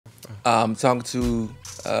I'm talking to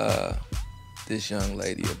this young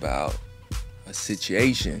lady about a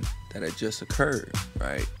situation that had just occurred,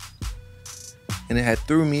 right? And it had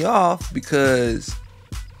threw me off because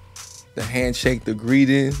the handshake, the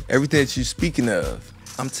greeting, everything that you're speaking of.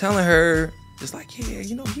 I'm telling her, it's like, yeah,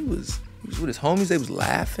 you know, he was with his homies, they was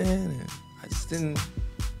laughing, and I just didn't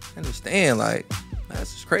understand, like,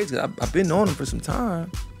 that's just crazy. I've been knowing him for some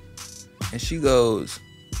time. And she goes,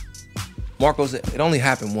 Marcos, it only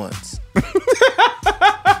happened once.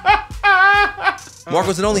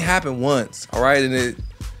 Marcos, it only happened once, all right? And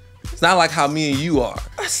it's not like how me and you are.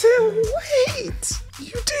 I said, wait,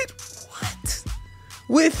 you did what?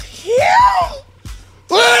 With him?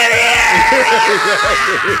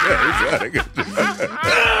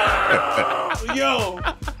 Yo,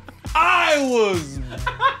 I was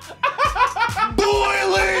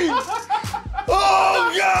boiling.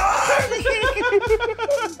 Oh God.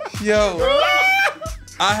 Yo,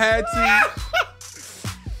 I had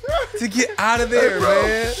to get out of there,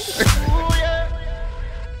 man.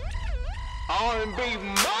 R&B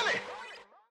money.